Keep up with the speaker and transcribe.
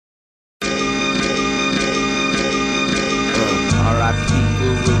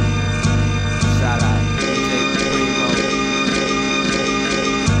Guru. Shout out DJ Preformed.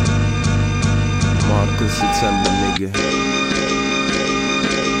 Marcus September, nigga.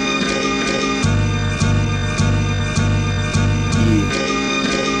 Yeah.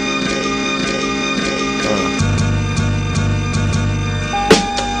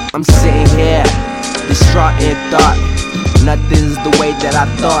 I'm sitting here, distraught in thought. Nothing's the way that I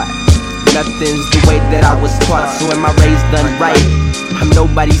thought. Nothing's the way that I was taught. So am I raised done right? I'm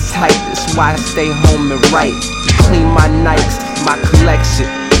nobody's type, that's why I stay home and write. Clean my nights, my collection.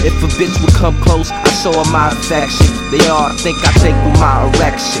 If a bitch would come close, I show her my affection. They all think I think with my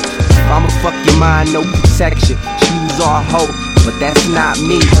erection. If I'ma fuck your mind, no protection. Choose all hope, but that's not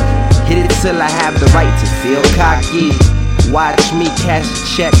me. Hit it till I have the right to feel cocky. Watch me cash a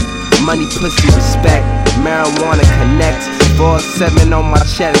check, money, pussy, respect. Marijuana connects, 4-7 on my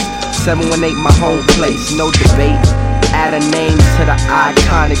chest, 718 my home place, no debate. Add a name to the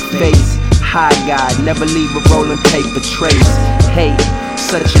iconic face. High guy, never leave a rolling paper trace. Hate,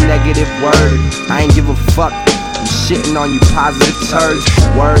 such a negative word, I ain't give a fuck. I'm shitting on you positive turds.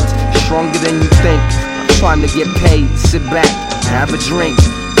 Words, stronger than you think. I'm trying to get paid, sit back, have a drink,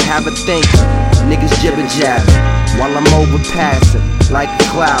 have a think. Niggas jibber jabbing while I'm overpassing like a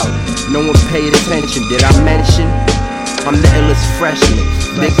cloud. No one pay attention. Did I mention I'm the illest freshman?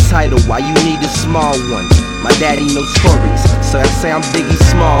 Big title, why you need a small one? My daddy notorious, so I say I'm Biggie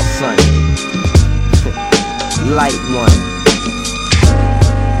Small son. Light one.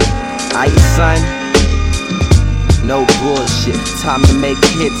 Aight son, no bullshit. Time to make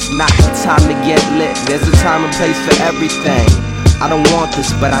hits, not time to get lit. There's a time and place for everything. I don't want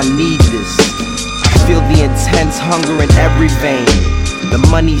this, but I need this. I feel the intense hunger in every vein. The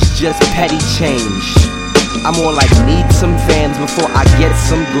money's just petty change. I'm more like need some fans before I get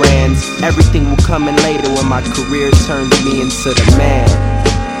some grands. Everything will come in later when my career turns me into the man.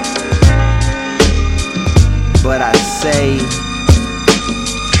 But I say,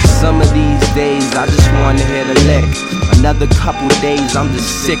 some of these days I just wanna hit a lick. Another couple days I'm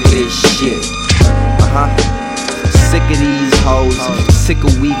just sick of this shit. Sick of these hoes, sick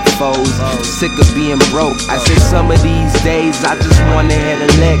of weak foes, sick of being broke. I said some of these days I just wanna hit a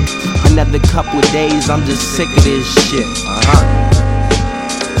lick. Another couple of days I'm just sick of this shit.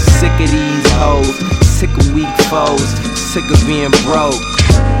 Sick of these hoes, sick of weak foes, sick of being broke.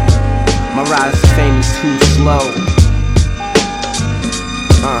 My rise to fame is too slow.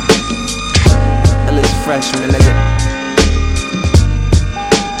 Illest freshman, nigga.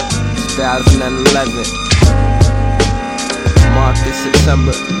 2011. Marcus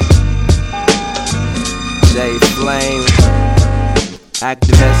September. J Flame.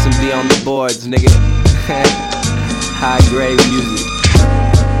 Active SMD on the boards, nigga. High grade music.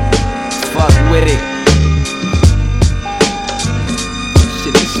 Fuck with it.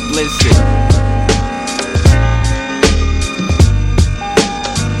 Shit explicit.